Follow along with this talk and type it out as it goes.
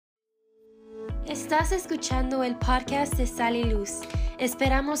Estás escuchando el podcast de Sal y Luz.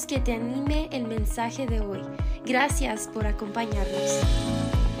 Esperamos que te anime el mensaje de hoy. Gracias por acompañarnos.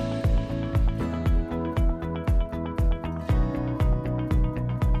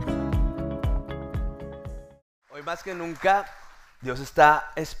 Hoy más que nunca, Dios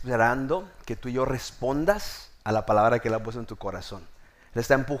está esperando que tú y yo respondas a la palabra que Él ha puesto en tu corazón. Él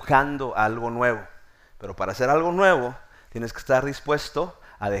está empujando a algo nuevo, pero para hacer algo nuevo tienes que estar dispuesto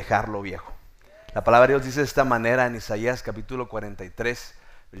a dejar lo viejo. La palabra de Dios dice de esta manera en Isaías capítulo 43,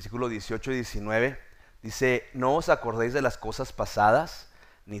 versículo 18 y 19. Dice: no os acordéis de las cosas pasadas,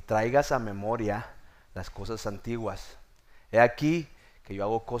 ni traigas a memoria las cosas antiguas. He aquí que yo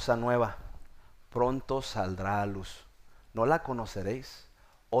hago cosa nueva, pronto saldrá a luz. ¿No la conoceréis?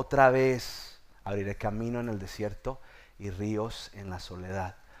 Otra vez abriré camino en el desierto y ríos en la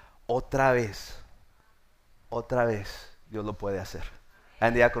soledad. Otra vez Dios lo puede hacer.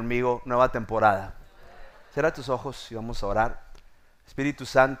 En día conmigo, nueva temporada. Cierra tus ojos y vamos a orar. Espíritu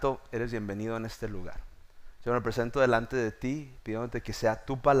Santo, eres bienvenido en este lugar. Yo me presento delante de ti, pidiéndote que sea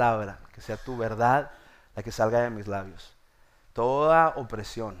tu palabra, que sea tu verdad, la que salga de mis labios. Toda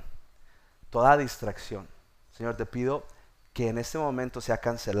opresión, toda distracción, Señor, te pido que en este momento sea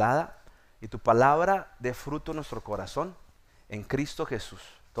cancelada y tu palabra dé fruto en nuestro corazón, en Cristo Jesús.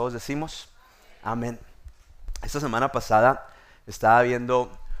 Todos decimos amén. Esta semana pasada estaba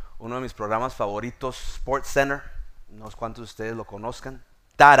viendo uno de mis programas favoritos, Sports Center. Unos cuantos de ustedes lo conozcan.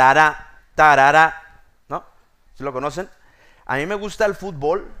 Tarara, ¿no? ¿Sí lo conocen? A mí me gusta el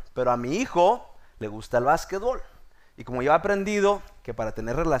fútbol, pero a mi hijo le gusta el básquetbol. Y como yo he aprendido que para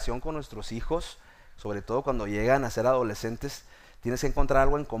tener relación con nuestros hijos, sobre todo cuando llegan a ser adolescentes, tienes que encontrar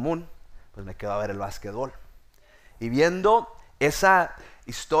algo en común, pues me quedo a ver el básquetbol. Y viendo esa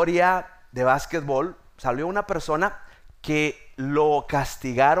historia de básquetbol, salió una persona que lo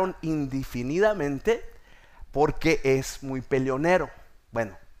castigaron indefinidamente porque es muy peleonero.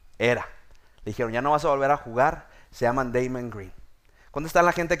 Bueno, era. Le dijeron, ya no vas a volver a jugar, se llaman Damon Green. ¿Cuándo está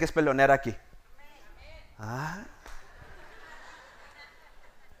la gente que es peleonera aquí? Ah.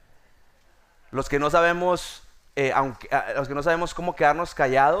 Los que no sabemos, los que no sabemos cómo quedarnos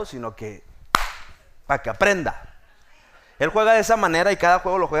callados, sino que para que aprenda. Él juega de esa manera y cada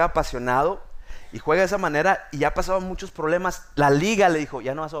juego lo juega apasionado. Y juega de esa manera y ya ha pasado muchos problemas. La liga le dijo,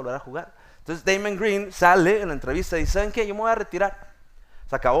 ya no vas a volver a jugar. Entonces Damon Green sale en la entrevista y dice, ¿saben qué? Yo me voy a retirar.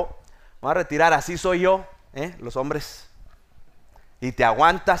 Se acabó. Me voy a retirar, así soy yo, los hombres. Y te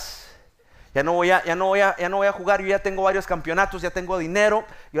aguantas. Ya no voy a jugar, yo ya tengo varios campeonatos, ya tengo dinero.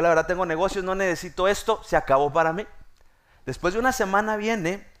 Yo la verdad tengo negocios, no necesito esto. Se acabó para mí. Después de una semana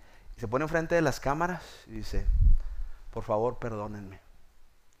viene y se pone enfrente de las cámaras y dice, por favor, perdónenme.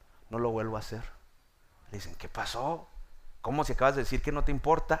 No lo vuelvo a hacer. Le dicen, ¿qué pasó? ¿Cómo si acabas de decir que no te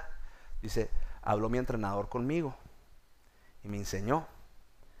importa? Dice, habló mi entrenador conmigo y me enseñó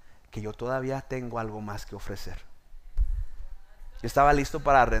que yo todavía tengo algo más que ofrecer. Yo estaba listo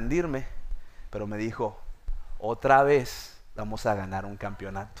para rendirme, pero me dijo, otra vez vamos a ganar un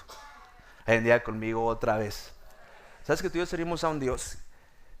campeonato. Hoy en día conmigo otra vez. ¿Sabes que tú y yo servimos a un Dios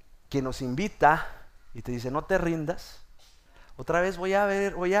que nos invita y te dice, no te rindas? Otra vez voy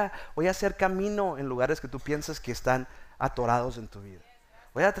a hacer camino en lugares que tú piensas que están atorados en tu vida.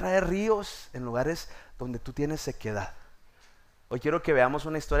 Voy a traer ríos en lugares donde tú tienes sequedad. Hoy quiero que veamos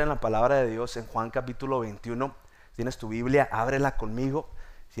una historia en la palabra de Dios en Juan capítulo 21. Tienes tu Biblia, ábrela conmigo.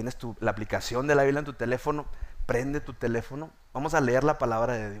 Tienes la aplicación de la Biblia en tu teléfono, prende tu teléfono. Vamos a leer la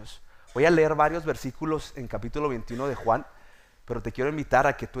palabra de Dios. Voy a leer varios versículos en capítulo 21 de Juan. Pero te quiero invitar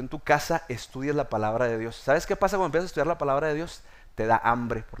a que tú en tu casa estudies la palabra de Dios. ¿Sabes qué pasa cuando empiezas a estudiar la palabra de Dios? Te da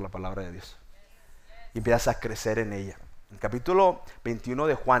hambre por la palabra de Dios. Y empiezas a crecer en ella. En el capítulo 21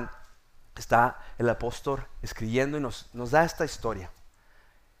 de Juan está el apóstol escribiendo y nos da esta historia.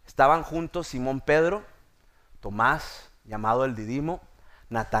 Estaban juntos Simón Pedro, Tomás, llamado el Didimo,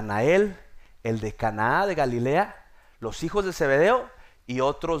 Natanael, el de Caná de Galilea, los hijos de Zebedeo y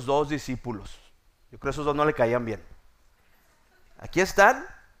otros 2 discípulos. Yo creo que esos 2 no le caían bien. Aquí están,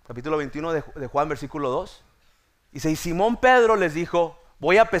 capítulo 21 de Juan, versículo 2. Dice, y Simón Pedro les dijo,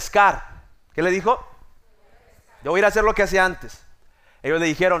 voy a pescar. ¿Qué le dijo? Yo voy a ir a hacer lo que hacía antes. Ellos le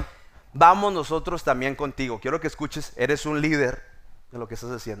dijeron, vamos nosotros también contigo. Quiero que escuches, eres un líder de lo que estás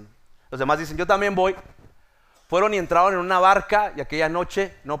haciendo. Los demás dicen, yo también voy. Fueron y entraron en una barca y aquella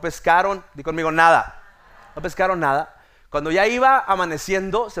noche no pescaron, di conmigo, nada. No pescaron nada. Cuando ya iba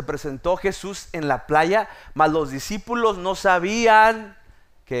amaneciendo, se presentó Jesús en la playa, mas los discípulos no sabían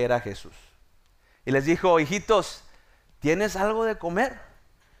que era Jesús. Y les dijo, hijitos, ¿tienes algo de comer?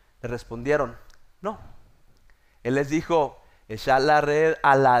 Le respondieron, no. Él les dijo, echad la red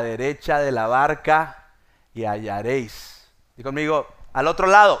a la derecha de la barca y hallaréis. Y conmigo, al otro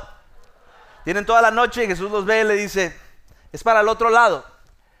lado. Tienen toda la noche y Jesús los ve y le dice, es para el otro lado.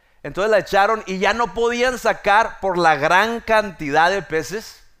 Entonces la echaron y ya no podían sacar por la gran cantidad de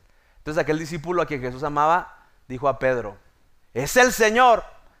peces. Entonces aquel discípulo a quien Jesús amaba dijo a Pedro, es el Señor.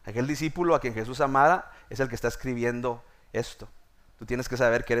 Aquel discípulo a quien Jesús amaba es el que está escribiendo esto. Tú tienes que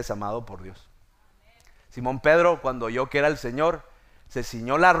saber que eres amado por Dios. Simón Pedro, cuando oyó que era el Señor, se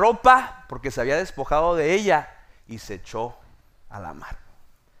ciñó la ropa porque se había despojado de ella y se echó a la mar.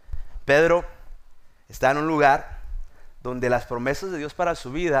 Pedro está en un lugar donde las promesas de Dios para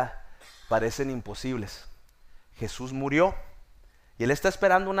su vida parecen imposibles. Jesús murió y él está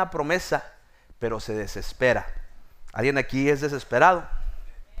esperando una promesa, pero se desespera. ¿Alguien aquí es desesperado?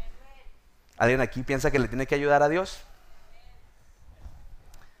 ¿Alguien aquí piensa que le tiene que ayudar a Dios?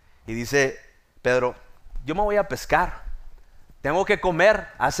 Y dice Pedro, yo me voy a pescar, tengo que comer,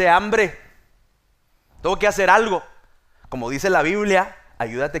 hace hambre, tengo que hacer algo. Como dice la Biblia,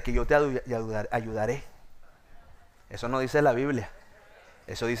 ayúdate que yo te ayudaré. Eso no dice la Biblia,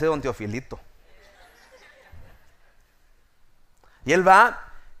 eso dice don Teofilito. Y él va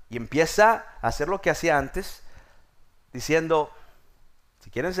y empieza a hacer lo que hacía antes, diciendo, si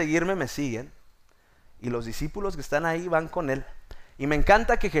quieren seguirme, me siguen. Y los discípulos que están ahí van con él. Y me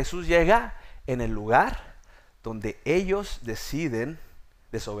encanta que Jesús llega en el lugar donde ellos deciden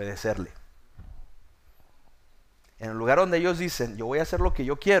desobedecerle. En el lugar donde ellos dicen, yo voy a hacer lo que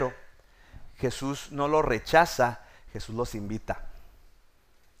yo quiero, Jesús no los rechaza, Jesús los invita.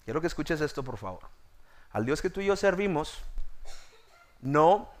 Quiero que escuches esto, por favor. Al Dios que tú y yo servimos,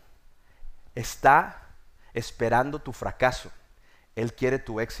 no está esperando tu fracaso. Él quiere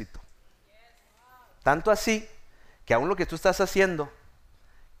tu éxito. Tanto así que aún lo que tú estás haciendo,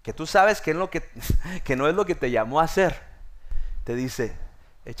 que tú sabes que, que no es lo que te llamó a hacer, te dice,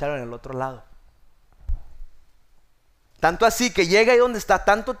 échalo en el otro lado. Tanto así que llega ahí donde está,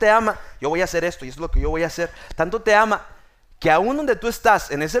 tanto te ama, yo voy a hacer esto y eso es lo que yo voy a hacer. Tanto te ama que aún donde tú estás,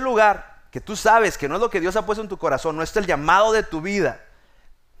 en ese lugar, que tú sabes que no es lo que Dios ha puesto en tu corazón, no es el llamado de tu vida,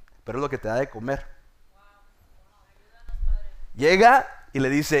 pero es lo que te da de comer. Llega y le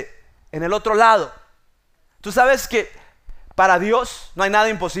dice, en el otro lado. Tú sabes que para Dios no hay nada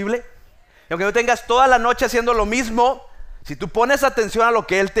imposible. Y aunque no tengas toda la noche haciendo lo mismo, si tú pones atención a lo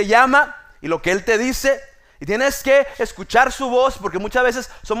que Él te llama y lo que Él te dice, y tienes que escuchar su voz, porque muchas veces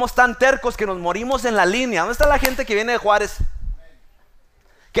somos tan tercos que nos morimos en la línea. ¿Dónde está la gente que viene de Juárez?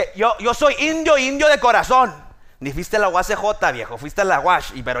 Que yo soy indio de corazón. Ni fuiste a la UACJ, viejo, fuiste a la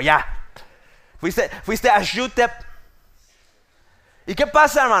UASH, pero ya. Fuiste a SHUTEP. ¿Y qué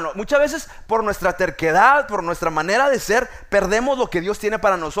pasa, hermano? Muchas veces por nuestra terquedad, por nuestra manera de ser, perdemos lo que Dios tiene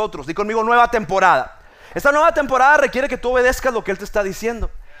para nosotros. Di conmigo, nueva temporada. Esta nueva temporada requiere que tú obedezcas lo que Él te está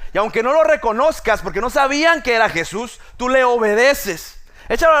diciendo. Y aunque no lo reconozcas, porque no sabían que era Jesús, tú le obedeces.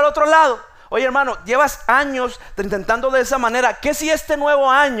 Échalo al otro lado. Oye, hermano, llevas años intentando de esa manera. ¿Qué si este nuevo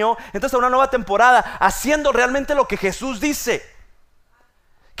año entras a una nueva temporada haciendo realmente lo que Jesús dice?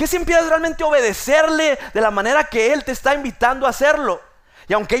 ¿Qué si empiezas realmente a obedecerle de la manera que Él te está invitando a hacerlo?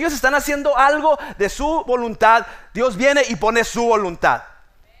 Y aunque ellos están haciendo algo de su voluntad, Dios viene y pone su voluntad.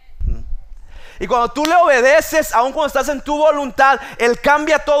 Y cuando tú le obedeces, aun cuando estás en tu voluntad, Él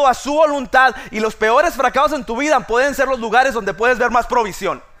cambia todo a su voluntad. Y los peores fracasos en tu vida pueden ser los lugares donde puedes ver más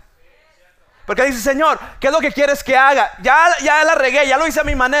provisión. Porque dice, Señor, ¿qué es lo que quieres que haga? Ya la regué, ya lo hice a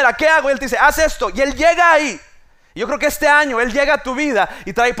mi manera, ¿qué hago? Y Él te dice, haz esto. Y Él llega ahí. Y yo creo que este año Él llega a tu vida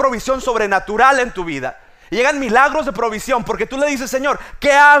y trae provisión sobrenatural en tu vida. Y llegan milagros de provisión porque tú le dices, Señor,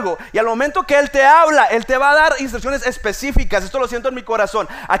 ¿qué hago? Y al momento que Él te habla, Él te va a dar instrucciones específicas. Esto lo siento en mi corazón.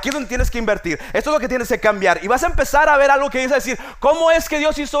 Aquí es donde tienes que invertir. Esto es lo que tienes que cambiar. Y vas a empezar a ver algo que dice, decir, ¿cómo es que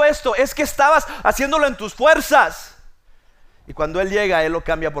Dios hizo esto? Es que estabas haciéndolo en tus fuerzas. Y cuando Él llega, Él lo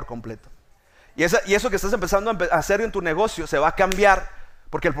cambia por completo. Y eso que estás empezando a hacer en tu negocio se va a cambiar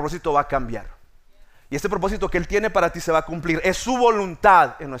porque el propósito va a cambiar. Y este propósito que Él tiene para ti se va a cumplir. Es su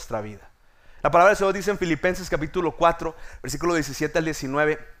voluntad en nuestra vida. La palabra del Señor dice en Filipenses capítulo 4, versículo 17 al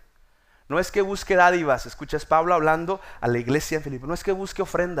 19. No es que busque dádivas, escuchas Pablo hablando a la iglesia en Filipenses. No es que busque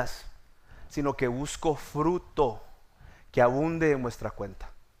ofrendas, sino que busco fruto que abunde en vuestra cuenta.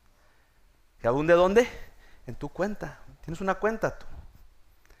 ¿Que abunde dónde? En tu cuenta. Tienes una cuenta tú.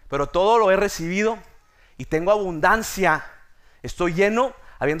 Pero todo lo he recibido y tengo abundancia. Estoy lleno,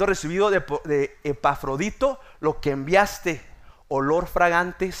 habiendo recibido de Epafrodito lo que enviaste, olor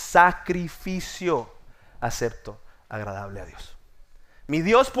fragante, sacrificio acepto, agradable a Dios. Mi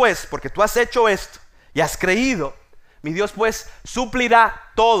Dios pues, porque tú has hecho esto y has creído, mi Dios pues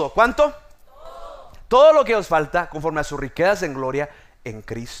suplirá todo. ¿Cuánto? todo lo que os falta conforme a sus riquezas en gloria en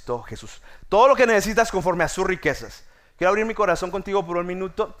Cristo Jesús. Todo lo que necesitas conforme a sus riquezas. Quiero abrir mi corazón contigo por un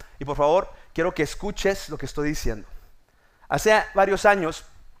minuto y por favor quiero que escuches lo que estoy diciendo. Hace varios años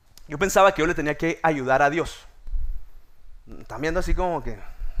yo pensaba que yo le tenía que ayudar a Dios. Están viendo así como que,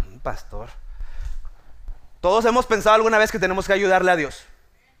 pastor. Todos hemos pensado alguna vez que tenemos que ayudarle a Dios.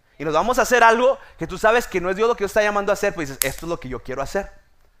 Y nos vamos a hacer algo que tú sabes que no es Dios lo que Dios está llamando a hacer, pues dices, esto es lo que yo quiero hacer.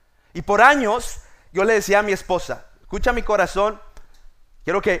 Y por años yo le decía a mi esposa, escucha mi corazón,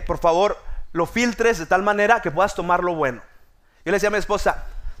 quiero que por favor lo filtres de tal manera que puedas tomar lo bueno. Yo le decía a mi esposa,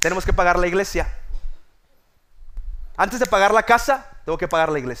 tenemos que pagar la iglesia. Antes de pagar la casa, tengo que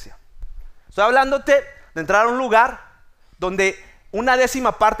pagar la iglesia. Estoy hablándote de entrar a un lugar donde una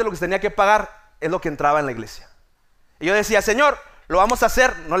décima parte de lo que se tenía que pagar es lo que entraba en la iglesia. Y yo decía, Señor, lo vamos a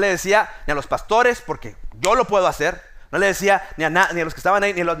hacer. No le decía ni a los pastores, porque yo lo puedo hacer. No le decía ni a los que estaban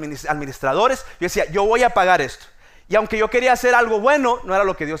ahí, ni a los administradores. Yo decía, yo voy a pagar esto. Y aunque yo quería hacer algo bueno, no era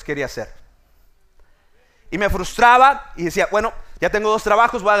lo que Dios quería hacer. Y me frustraba y decía, bueno, ya tengo 2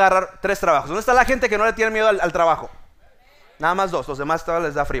 trabajos, voy a agarrar 3 trabajos. ¿Dónde está la gente que no le tiene miedo al trabajo? Nada más 2, los demás todavía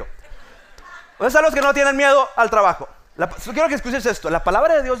les da frío. ¿Dónde están los que no tienen miedo al trabajo? Quiero que escuches esto. La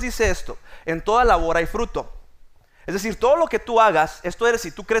palabra de Dios dice esto: en toda labor hay fruto. Es decir, todo lo que tú hagas, esto eres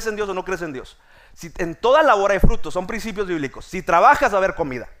si tú crees en Dios o no crees en Dios. Si en toda labor hay fruto, son principios bíblicos. Si trabajas va a haber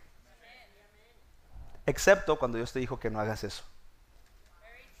comida. Excepto cuando Dios te dijo que no hagas eso.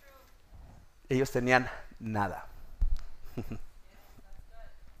 Ellos tenían nada.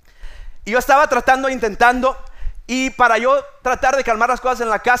 Y yo estaba intentando. Y para yo tratar de calmar las cosas en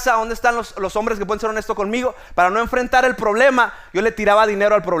la casa, ¿dónde están los hombres que pueden ser honestos conmigo? Para no enfrentar el problema, yo le tiraba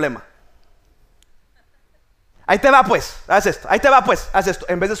dinero al problema. Ahí te va pues, haz esto. Ahí te va pues, haz esto.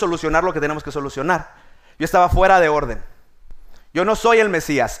 En vez de solucionar lo que tenemos que solucionar. Yo estaba fuera de orden. Yo no soy el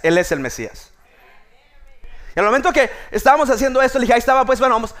Mesías, Él es el Mesías. Y al momento que estábamos haciendo esto, le dije, ahí estaba pues,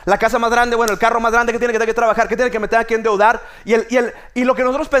 bueno, vamos, la casa más grande, bueno, el carro más grande, que tiene que trabajar, que tiene que me tenga que endeudar. Y lo que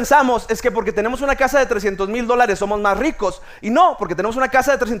nosotros pensamos es que porque tenemos una casa de $300,000 somos más ricos. Y no, porque tenemos una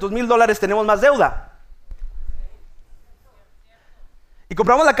casa de $300,000 tenemos más deuda. Y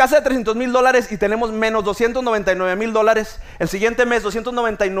compramos la casa de $300,000 y tenemos menos $299,000. El siguiente mes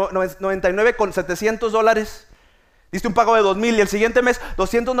 $299,700. Diste un pago de $2,000 y el siguiente mes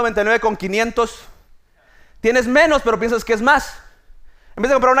 $299,500. Tienes menos, pero piensas que es más. En vez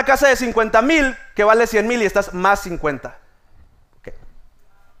de comprar una casa de $50,000 que vale $100,000 y estás más 50. Okay.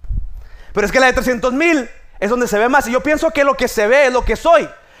 Pero es que la de $300,000 es donde se ve más. Y yo pienso que lo que se ve es lo que soy.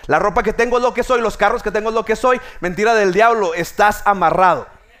 La ropa que tengo es lo que soy, los carros que tengo es lo que soy. Mentira del diablo, estás amarrado.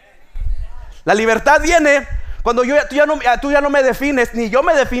 La libertad viene cuando tú ya no me defines, ni yo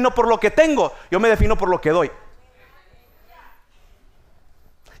me defino por lo que tengo, yo me defino por lo que doy.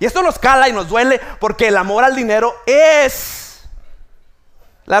 Y esto nos cala y nos duele porque el amor al dinero es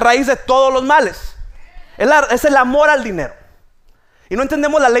la raíz de todos los males. Es el amor al dinero. Y no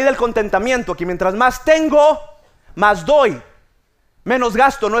entendemos la ley del contentamiento, que mientras más tengo, más doy. Menos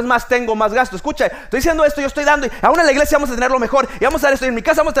gasto, no es más tengo, más gasto. Escucha, estoy diciendo esto, yo estoy dando, y aún en la iglesia vamos a tener lo mejor, y vamos a dar esto, y en mi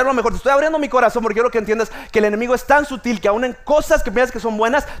casa vamos a tener lo mejor. Te estoy abriendo mi corazón porque quiero que entiendas que el enemigo es tan sutil que aún en cosas que piensas que son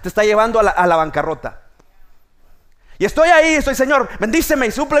buenas, te está llevando a la bancarrota. Y estoy ahí, Señor, bendíceme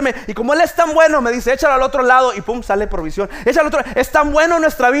y súpleme. Y como Él es tan bueno, me dice, échalo al otro lado y pum, sale provisión. Échalo al otro, es tan bueno en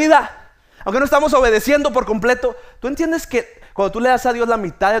nuestra vida. Aunque no estamos obedeciendo por completo. ¿Tú entiendes que cuando tú le das a Dios la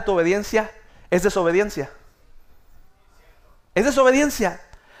mitad de tu obediencia, es desobediencia? Es desobediencia.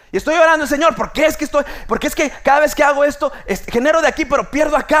 Y estoy orando, Señor, porque es que cada vez que hago esto, genero de aquí, pero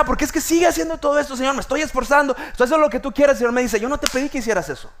pierdo acá. Porque es que sigue haciendo todo esto, Señor, me estoy esforzando, estoy haciendo lo que tú quieras. Señor me dice, yo no te pedí que hicieras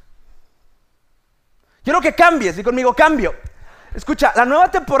eso. Quiero que cambies, y conmigo cambio. Escucha, la nueva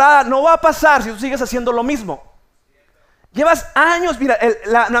temporada no va a pasar si tú sigues haciendo lo mismo. Llevas años, mira,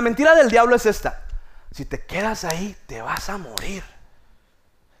 la mentira del diablo es esta: si te quedas ahí, te vas a morir.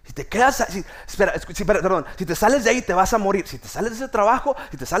 Si te quedas ahí, si te sales de ahí, te vas a morir. Si te sales de ese trabajo,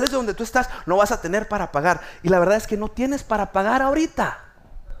 si te sales de donde tú estás, no vas a tener para pagar. Y la verdad es que no tienes para pagar ahorita.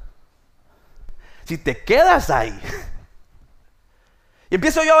 Si te quedas ahí. Y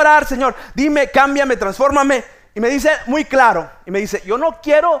empiezo yo a orar, Señor, dime, cámbiame, transfórmame. Y me dice muy claro, y me dice, yo no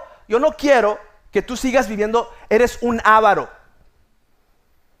quiero que tú sigas viviendo, eres un avaro.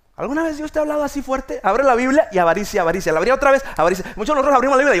 ¿Alguna vez Dios te ha hablado así fuerte? Abre la Biblia y avaricia, avaricia. La abría otra vez, avaricia. Muchos de nosotros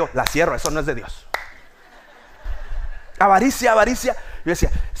abrimos la Biblia y digo, la cierro, eso no es de Dios. Avaricia, avaricia. Yo decía,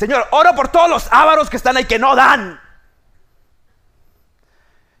 Señor, oro por todos los ávaros que están ahí que no dan.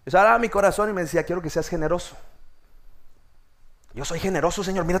 Yo hablaba mi corazón y me decía, quiero que seas generoso. Yo soy generoso,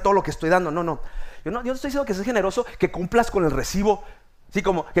 Señor, mira todo lo que estoy dando. No, yo no estoy diciendo que seas generoso, que cumplas con el recibo Sí,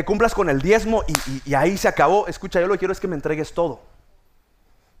 como que cumplas con el diezmo y ahí se acabó. Escucha, yo lo que quiero es que me entregues todo.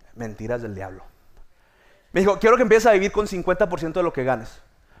 Mentiras del diablo. Me dijo, quiero que empieces a vivir con 50% de lo que ganes.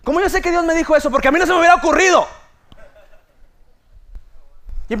 ¿Cómo yo sé que Dios me dijo eso? Porque a mí no se me hubiera ocurrido.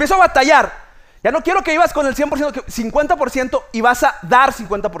 Y empiezo a batallar. Ya no quiero que vivas con el 100%, 50% y vas a dar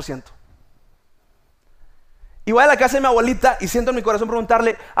 50%. Y voy a la casa de mi abuelita y siento en mi corazón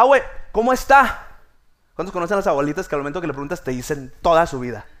preguntarle, güey, ¿cómo está? ¿Cuántos conocen a las abuelitas que al momento que le preguntas te dicen toda su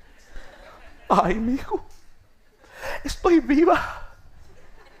vida? Ay, mijo, estoy viva.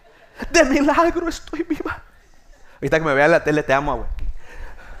 De milagro estoy viva. Ahorita que me vea en la tele, te amo, güey.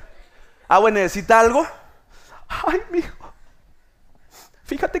 Güey, ¿necesita algo? Ay, mijo,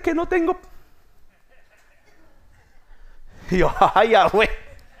 fíjate que no tengo. Y yo, ay, güey.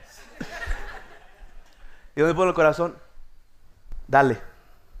 Y yo me pongo el corazón, dale.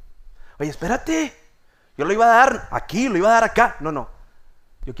 Oye, espérate. Yo lo iba a dar aquí, lo iba a dar acá. No.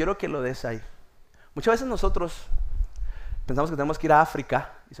 Yo quiero que lo des ahí. Muchas veces nosotros pensamos que tenemos que ir a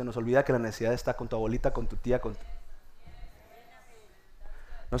África y se nos olvida que la necesidad está con tu abuelita, con tu tía,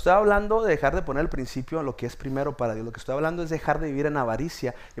 No estoy hablando de dejar de poner el principio en lo que es primero para Dios. Lo que estoy hablando es dejar de vivir en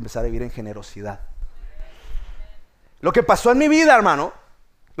avaricia y empezar a vivir en generosidad. Lo que pasó en mi vida, hermano,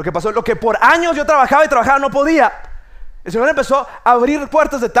 lo que por años yo trabajaba y trabajaba, no podía. El Señor empezó a abrir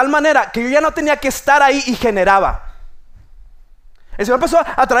puertas de tal manera que yo ya no tenía que estar ahí y generaba. El Señor empezó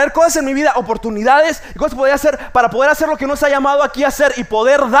a traer cosas en mi vida, oportunidades y cosas que podía hacer para poder hacer lo que nos ha llamado aquí a hacer y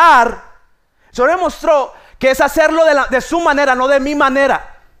poder dar. El Señor me mostró que es hacerlo de su manera, no de mi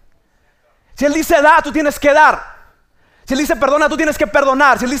manera. Si Él dice da, tú tienes que dar. Si Él dice perdona, tú tienes que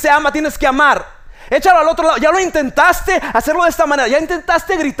perdonar. Si Él dice ama, tienes que amar. Échalo al otro lado. Ya lo intentaste hacerlo de esta manera. Ya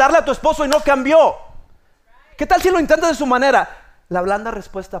intentaste gritarle a tu esposo y no cambió. ¿Qué tal si lo intentas de su manera? La blanda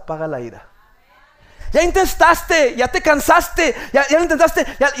respuesta apaga la ira. Ya intentaste, ya te cansaste, ya lo intentaste,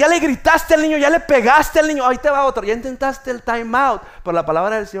 ya le gritaste al niño, ya le pegaste al niño, ahí te va otro, ya intentaste el time out. Pero la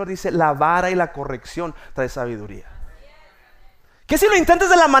palabra del Señor dice, la vara y la corrección trae sabiduría. ¿Qué si lo intentas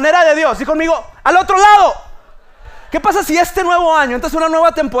de la manera de Dios? Y conmigo, al otro lado. ¿Qué pasa si este nuevo año, entras una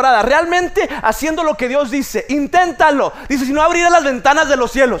nueva temporada, realmente haciendo lo que Dios dice? Inténtalo. Dice, si no abriré las ventanas de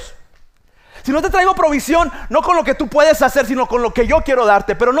los cielos. Si no te traigo provisión, no con lo que tú puedes hacer, sino con lo que yo quiero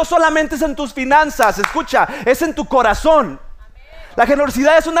darte. Pero no solamente es en tus finanzas, escucha, es en tu corazón. La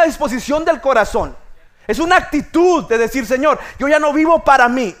generosidad es una disposición del corazón. Es una actitud de decir, Señor, yo ya no vivo para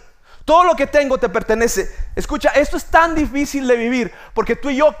mí. Todo lo que tengo te pertenece. Escucha, esto es tan difícil de vivir porque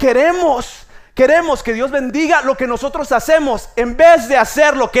tú y yo queremos que Dios bendiga lo que nosotros hacemos en vez de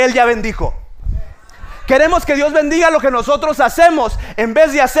hacer lo que Él ya bendijo. Queremos que Dios bendiga lo que nosotros hacemos en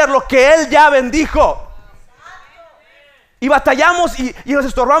vez de hacer lo que Él ya bendijo. Y batallamos y nos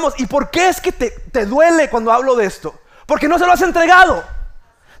estorbamos. ¿Y por qué es que te duele cuando hablo de esto? Porque no se lo has entregado.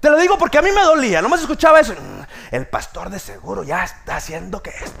 Te lo digo porque a mí me dolía. Nomás escuchaba eso. El pastor de seguro ya está haciendo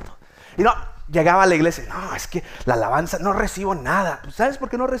que esto. Y no, llegaba a la iglesia. No, es que la alabanza, no recibo nada. ¿Sabes por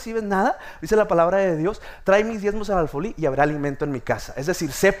qué no recibes nada? Dice la palabra de Dios. Trae mis diezmos al alfolí y habrá alimento en mi casa. Es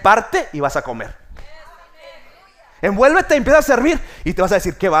decir, sé parte y vas a comer. Envuélvete y empieza a servir. Y te vas a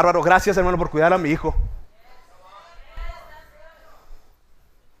decir, qué bárbaro, gracias hermano por cuidar a mi hijo.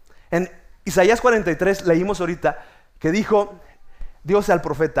 En Isaías 43 leímos ahorita que dijo Dios al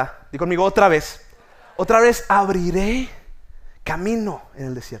profeta, dijo conmigo otra vez abriré camino en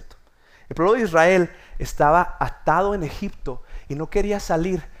el desierto. El pueblo de Israel estaba atado en Egipto y no quería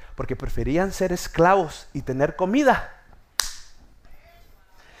salir porque preferían ser esclavos y tener comida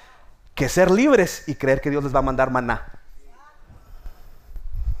que ser libres y creer que Dios les va a mandar maná.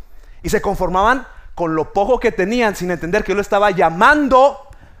 Y se conformaban con lo poco que tenían sin entender que Él lo estaba llamando.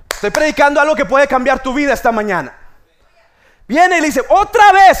 Estoy predicando algo que puede cambiar tu vida esta mañana. Viene y le dice,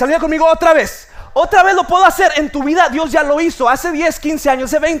 otra vez, salía conmigo otra vez lo puedo hacer. En tu vida Dios ya lo hizo. Hace 10, 15 años,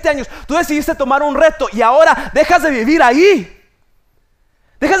 hace 20 años tú decidiste tomar un reto y ahora dejas de vivir ahí.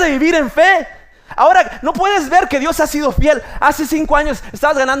 Dejas de vivir en fe. Ahora no puedes ver que Dios ha sido fiel. Hace 5 años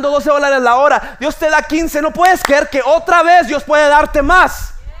estabas ganando $12 la hora. Dios te da 15. No puedes creer que otra vez Dios puede darte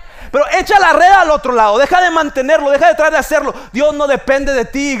más. Pero echa la red al otro lado. Deja de mantenerlo, deja de tratar de hacerlo. Dios no depende de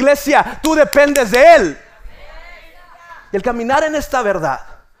ti, iglesia. Tú dependes de Él. Y el caminar en esta verdad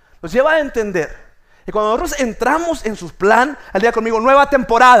nos lleva a entender que cuando nosotros entramos en su plan, al día conmigo, nueva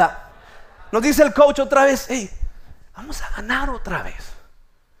temporada, nos dice el coach otra vez, hey, vamos a ganar otra vez.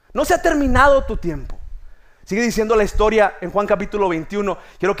 No se ha terminado tu tiempo. Sigue diciendo la historia en Juan capítulo 21.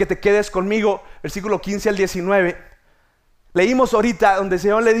 Quiero que te quedes conmigo, versículo 15 al 19. Leímos ahorita donde el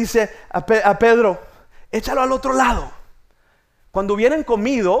Señor le dice a Pedro, échalo al otro lado. Cuando hubieran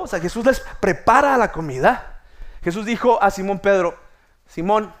comido, o sea, Jesús les prepara la comida. Jesús dijo a Simón Pedro,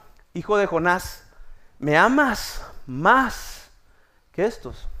 Simón, hijo de Jonás, ¿me amas más que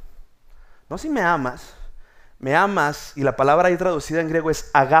estos? No si me amas, y la palabra ahí traducida en griego es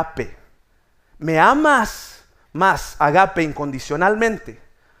agape. ¿Me amas más, agape, incondicionalmente?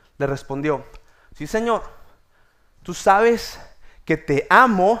 Le respondió, sí, Señor, tú sabes que te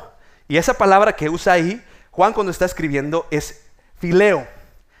amo. Y esa palabra que usa ahí, Juan cuando está escribiendo, es fileo.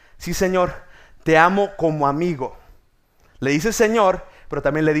 Sí, Señor, te amo como amigo. Le dice Señor, pero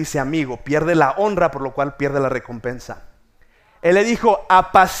también le dice amigo. Pierde la honra, por lo cual pierde la recompensa. Él le dijo,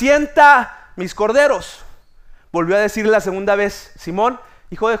 apacienta mis corderos. Volvió a decirle la segunda vez, Simón,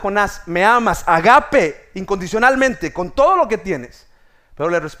 hijo de Jonás, ¿me amas? Agape, incondicionalmente, con todo lo que tienes. Pero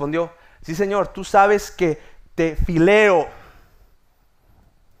le respondió, sí, Señor, tú sabes que te fileo.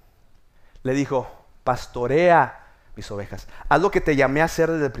 Le dijo, pastorea mis ovejas. Haz lo que te llamé a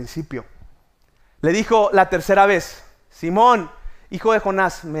hacer desde el principio. Le dijo la tercera vez, Simón, hijo de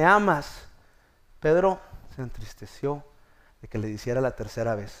Jonás, ¿me amas? Pedro se entristeció de que le hiciera la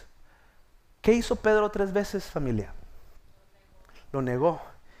tercera vez. ¿Qué hizo Pedro 3 veces, familia? Lo negó.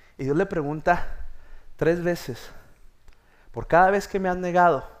 Y Dios le pregunta 3 veces. Por cada vez que me has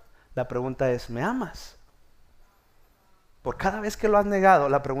negado, la pregunta es, ¿me amas? Por cada vez que lo has negado,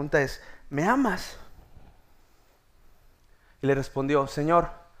 la pregunta es, ¿me amas? Y le respondió,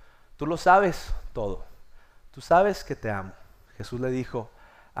 Señor, tú lo sabes todo. Tú sabes que te amo. Jesús le dijo,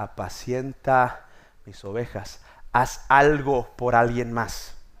 apacienta mis ovejas. Haz algo por alguien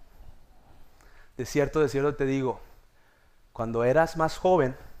más. De cierto te digo, cuando eras más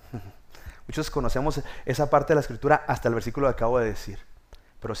joven, muchos conocemos esa parte de la escritura hasta el versículo que acabo de decir,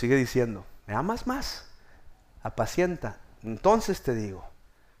 pero sigue diciendo, ¿me amas más? Apacienta. Entonces te digo,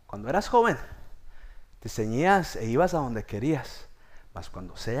 cuando eras joven, te ceñías e ibas a donde querías, mas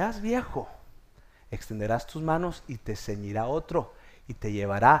cuando seas viejo, extenderás tus manos y te ceñirá otro y te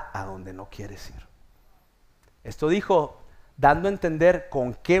llevará a donde no quieres ir. Esto dijo, dando a entender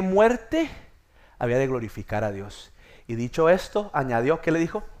con qué muerte había de glorificar a Dios. Y dicho esto, añadió, ¿qué le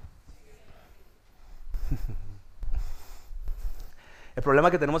dijo? El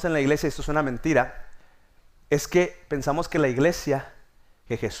problema que tenemos en la iglesia, y esto es una mentira, es que pensamos que la iglesia,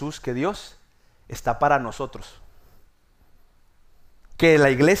 que Jesús, que Dios, está para nosotros. Que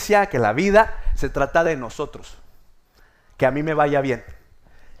la iglesia, que la vida, se trata de nosotros. Que a mí me vaya bien.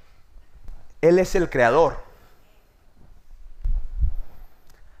 Él es el creador.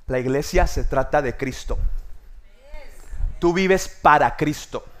 La iglesia se trata de Cristo. Tú vives para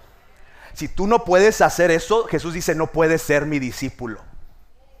Cristo. Si tú no puedes hacer eso, Jesús dice, no puedes ser mi discípulo.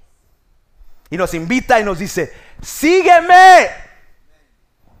 Y nos invita y nos dice, sígueme.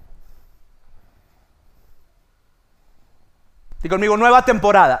 Y conmigo, nueva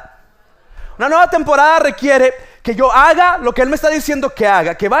temporada. Una nueva temporada requiere que yo haga lo que Él me está diciendo que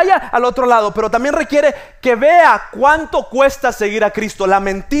haga, que vaya al otro lado, pero también requiere que vea cuánto cuesta seguir a Cristo. La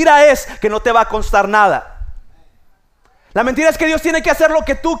mentira es que no te va a costar nada. La mentira es que Dios tiene que hacer lo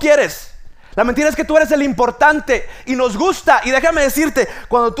que tú quieres. La mentira es que tú eres el importante y nos gusta. Y déjame decirte,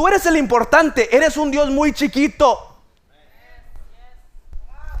 cuando tú eres el importante, eres un Dios muy chiquito.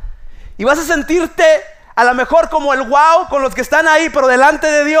 Y vas a sentirte a lo mejor como el wow con los que están ahí, pero delante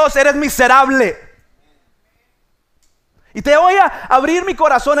de Dios eres miserable. Y te voy a abrir mi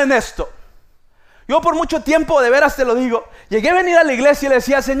corazón en esto. Yo por mucho tiempo, de veras te lo digo, llegué a venir a la iglesia y le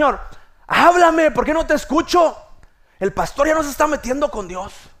decía, Señor, háblame, ¿por qué no te escucho? El pastor ya no se está metiendo con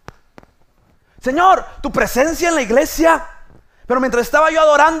Dios. Señor, tu presencia en la iglesia. Pero mientras estaba yo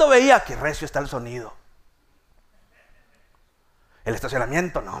adorando veía que recio está el sonido. El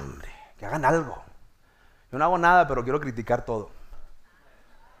estacionamiento, no hombre, que hagan algo. Yo no hago nada, pero quiero criticar todo.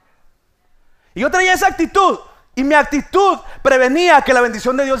 Y yo traía esa actitud. Y mi actitud prevenía que la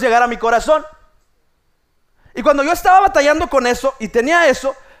bendición de Dios llegara a mi corazón. Y cuando yo estaba batallando con eso y tenía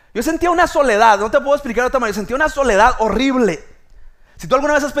eso, yo sentía una soledad. No te puedo explicar de otra manera. Yo sentía una soledad horrible. Si tú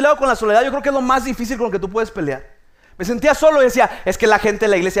alguna vez has peleado con la soledad, yo creo que es lo más difícil con lo que tú puedes pelear. Me sentía solo y decía, es que la gente de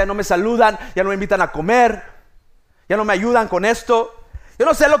la iglesia ya no me saludan, ya no me invitan a comer, ya no me ayudan con esto. Yo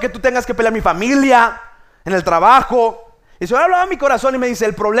no sé lo que tú tengas que pelear en mi familia, en el trabajo. Y el Señor hablaba a mi corazón y me dice,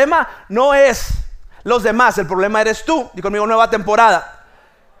 el problema no es los demás, el problema eres tú. Y conmigo, nueva temporada.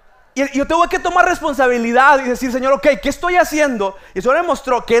 Y yo tuve que tomar responsabilidad y decir, Señor, ok, ¿qué estoy haciendo? Y el Señor me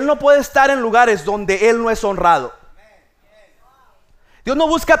mostró que Él no puede estar en lugares donde Él no es honrado. Dios no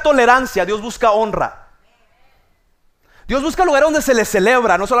busca tolerancia, Dios busca honra. Dios busca lugares donde se le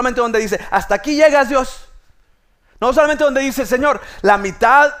celebra, no solamente donde dice, hasta aquí llegas Dios. No solamente donde dice, Señor, la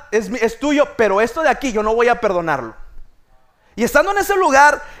mitad es tuyo, pero esto de aquí yo no voy a perdonarlo. Y estando en ese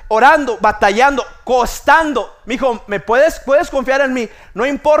lugar, orando, batallando, costando, me dijo, puedes confiar en mí, no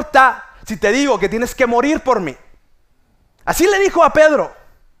importa si te digo que tienes que morir por mí. Así le dijo a Pedro.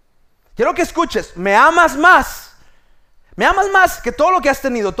 Quiero que escuches, me amas más que todo lo que has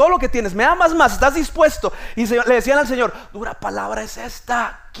tenido, todo lo que tienes, me amas más, estás dispuesto. Y le decían al Señor, dura palabra es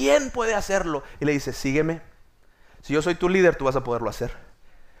esta, ¿quién puede hacerlo? Y le dice, sígueme, si yo soy tu líder, tú vas a poderlo hacer.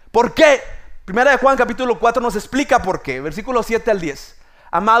 ¿Por qué? Primera de Juan capítulo 4 nos explica por qué, versículos 7 al 10.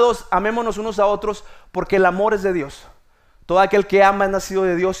 Amados, amémonos unos a otros, porque el amor es de Dios. Todo aquel que ama es nacido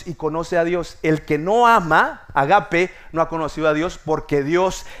de Dios y conoce a Dios. El que no ama, agape, no ha conocido a Dios, porque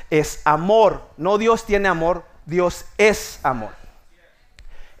Dios es amor. No Dios tiene amor, Dios es amor.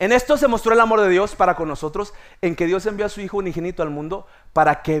 En esto se mostró el amor de Dios para con nosotros, en que Dios envió a su Hijo unigénito al mundo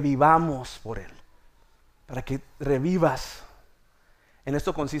para que vivamos por Él, para que revivas. En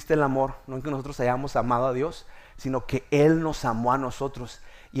esto consiste el amor, no en que nosotros hayamos amado a Dios, sino que Él nos amó a nosotros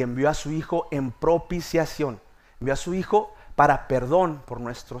y envió a su Hijo en propiciación. Envió a su Hijo para perdón por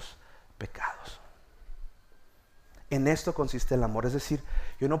nuestros pecados. En esto consiste el amor, es decir,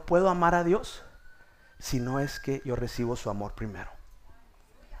 yo no puedo amar a Dios si no es que yo recibo su amor primero.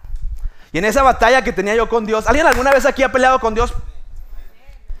 Y en esa batalla que tenía yo con Dios, ¿alguien alguna vez aquí ha peleado con Dios?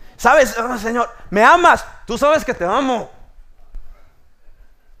 ¿Sabes? Oh, Señor, ¿me amas? Tú sabes que te amo.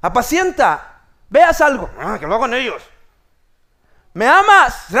 Apacienta, veas algo, que lo hagan ellos. ¿Me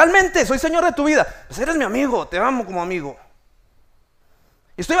amas? Realmente, soy Señor de tu vida. Pues eres mi amigo, te amo como amigo.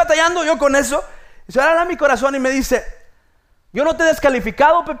 Y estoy batallando yo con eso. Y se habla a mi corazón y me dice, yo no te he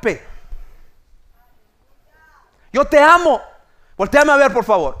descalificado, Pepe. Yo te amo. Voltéame a ver, por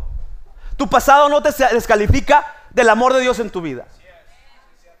favor. Tu pasado no te descalifica del amor de Dios en tu vida.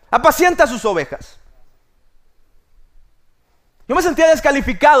 Apacienta sus ovejas. Yo me sentía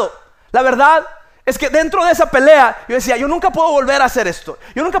descalificado. La verdad es que dentro de esa pelea yo decía, yo nunca puedo volver a hacer esto,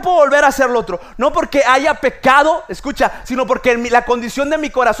 yo nunca puedo volver a hacer lo otro. No porque haya pecado, escucha, sino porque la condición de mi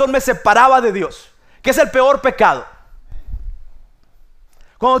corazón me separaba de Dios, que es el peor pecado.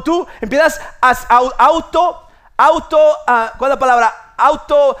 Cuando tú empiezas a ¿cuál es la palabra?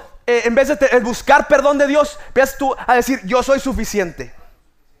 En vez de buscar perdón de Dios, empiezas tú a decir, yo soy suficiente.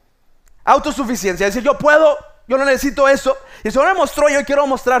 Autosuficiencia, es decir, yo puedo, yo no necesito eso. Y el Señor me mostró, yo quiero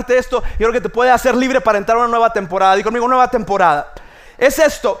mostrarte esto. Yo creo que te puede hacer libre para entrar a una nueva temporada. Digo conmigo, nueva temporada. Es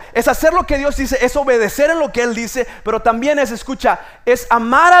esto, es hacer lo que Dios dice, es obedecer en lo que Él dice, pero también es, escucha, es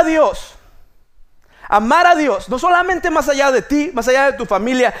amar a Dios. Amar a Dios, no solamente más allá de ti, más allá de tu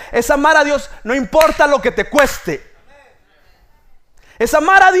familia, es amar a Dios, no importa lo que te cueste. Es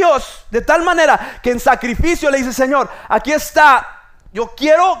amar a Dios de tal manera que en sacrificio le dice, Señor, aquí está, yo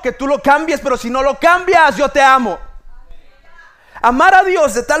quiero que tú lo cambies, pero si no lo cambias, yo te amo. Amar a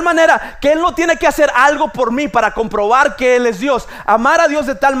Dios de tal manera que Él no tiene que hacer algo por mí para comprobar que Él es Dios. Amar a Dios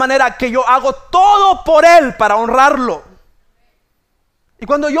de tal manera que yo hago todo por Él para honrarlo. Y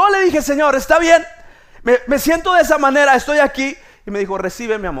cuando yo le dije, Señor, está bien, me siento de esa manera, estoy aquí. Y me dijo,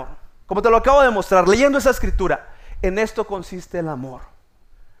 recibe mi amor. Como te lo acabo de mostrar, leyendo esa escritura. En esto consiste el amor.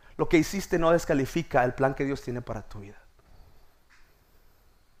 Lo que hiciste no descalifica el plan que Dios tiene para tu vida.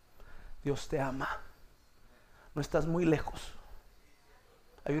 Dios te ama. No estás muy lejos.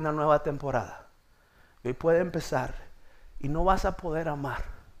 Hay una nueva temporada. Y hoy puede empezar. Y no vas a poder amar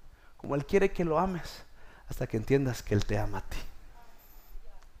como Él quiere que lo ames hasta que entiendas que Él te ama a ti.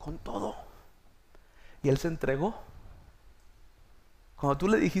 Con todo. Y Él se entregó. Cuando tú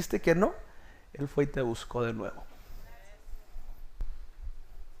le dijiste que no, Él fue y te buscó de nuevo.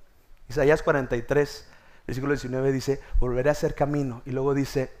 Isaías 43, versículo 19 dice, volveré a hacer camino. Y luego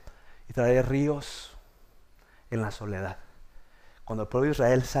dice, y traeré ríos en la soledad. Cuando el pueblo de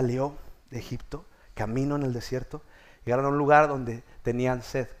Israel salió de Egipto, camino en el desierto, llegaron a un lugar donde tenían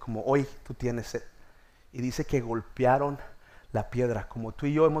sed, como hoy tú tienes sed. Y dice que golpearon la piedra, como tú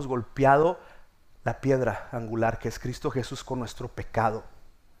y yo hemos golpeado la piedra angular que es Cristo Jesús con nuestro pecado,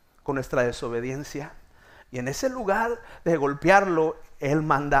 con nuestra desobediencia. Y en ese lugar de golpearlo, Él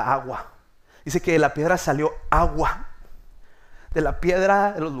manda agua. Dice que de la piedra salió agua. De la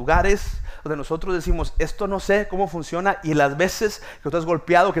piedra, de los lugares donde nosotros decimos, esto no sé cómo funciona. Y las veces que tú has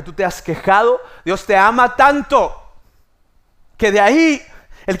golpeado, que tú te has quejado, Dios te ama tanto que de ahí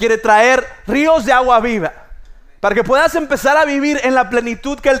Él quiere traer ríos de agua viva para que puedas empezar a vivir en la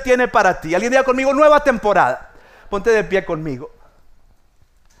plenitud que Él tiene para ti. Alguien diga conmigo, nueva temporada. Ponte de pie conmigo.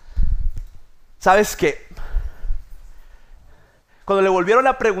 ¿Sabes qué? Cuando le volvieron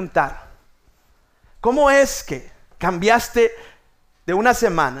a preguntar, ¿cómo es que cambiaste de una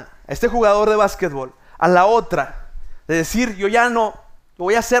semana a este jugador de básquetbol a la otra? De decir, yo ya no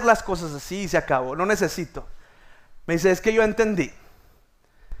voy a hacer las cosas así y se acabó, no necesito. Me dice, es que yo entendí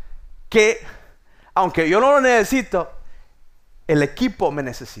que aunque yo no lo necesito, el equipo me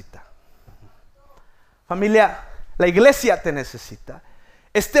necesita. Familia, la iglesia te necesita.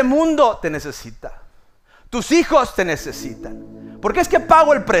 Este mundo te necesita. Tus hijos te necesitan. ¿Por qué es que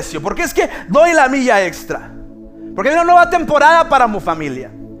pago el precio? ¿Por qué es que doy la milla extra? Porque hay una nueva temporada para mi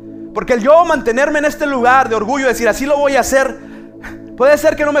familia. Porque el yo mantenerme en este lugar de orgullo, decir así lo voy a hacer, puede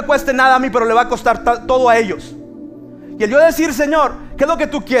ser que no me cueste nada a mí, pero le va a costar todo a ellos. Y el yo decir, Señor, ¿qué es lo que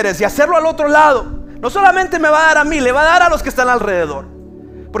tú quieres? Y hacerlo al otro lado, no solamente me va a dar a mí, le va a dar a los que están alrededor.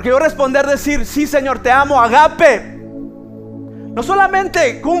 Porque yo responder, decir, sí, Señor, te amo, agape, no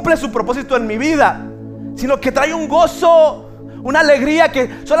solamente cumple su propósito en mi vida, sino que trae un gozo, una alegría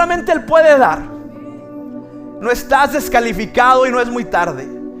que solamente Él puede dar. No estás descalificado y no es muy tarde.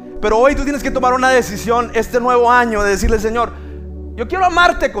 Pero hoy tú tienes que tomar una decisión este nuevo año de decirle, Señor, yo quiero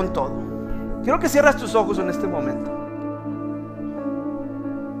amarte con todo. Quiero que cierres tus ojos en este momento.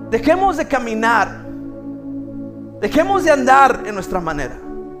 Dejemos de caminar. Dejemos de andar en nuestra manera.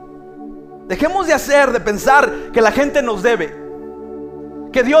 Dejemos de hacer, de pensar que la gente nos debe,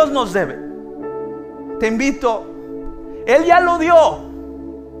 que Dios nos debe. Te invito, Él ya lo dio.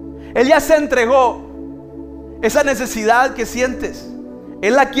 Él ya se entregó. Esa necesidad que sientes,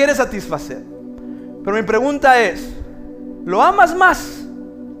 Él la quiere satisfacer. Pero mi pregunta es, ¿lo amas más?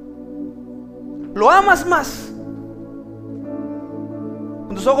 ¿Lo amas más?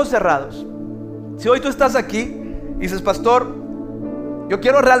 Con tus ojos cerrados. Si hoy tú estás aquí y dices, pastor, yo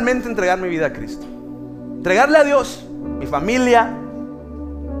quiero realmente entregar mi vida a Cristo, entregarle a Dios, mi familia,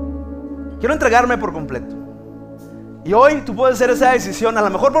 quiero entregarme por completo. Y hoy tú puedes hacer esa decisión, a lo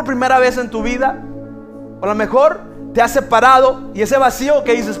mejor por primera vez en tu vida, o a lo mejor te has separado y ese vacío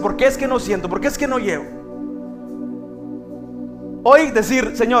que dices, ¿por qué es que no siento? ¿Por qué es que no llego? Hoy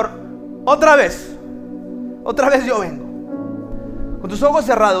decir, Señor, otra vez yo vengo. Con tus ojos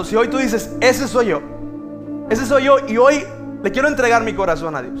cerrados, y hoy tú dices, ese soy yo y hoy le quiero entregar mi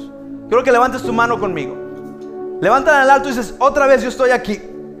corazón a Dios. Quiero que levantes tu mano conmigo. Levántala en alto y dices, otra vez yo estoy aquí.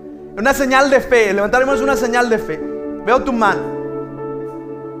 Una señal de fe, levantaremos una señal de fe. Veo tu mano.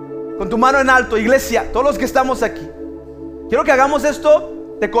 Con tu mano en alto, iglesia, todos los que estamos aquí, quiero que hagamos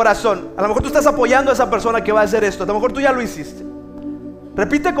esto de corazón. A lo mejor tú estás apoyando a esa persona que va a hacer esto. A lo mejor tú ya lo hiciste.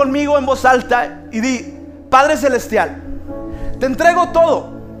 Repite conmigo en voz alta y di, Padre Celestial, te entrego todo.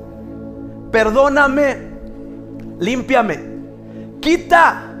 Perdóname, límpiame,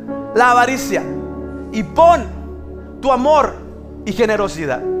 quita la avaricia y pon tu amor y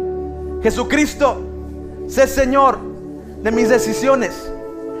generosidad. Jesucristo, sé Señor de mis decisiones.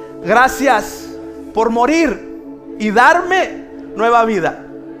 Gracias por morir y darme nueva vida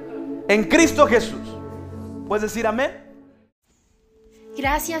en Cristo Jesús. ¿Puedes decir amén?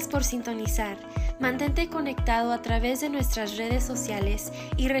 Gracias por sintonizar. Mantente conectado a través de nuestras redes sociales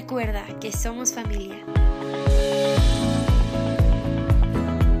y recuerda que somos familia.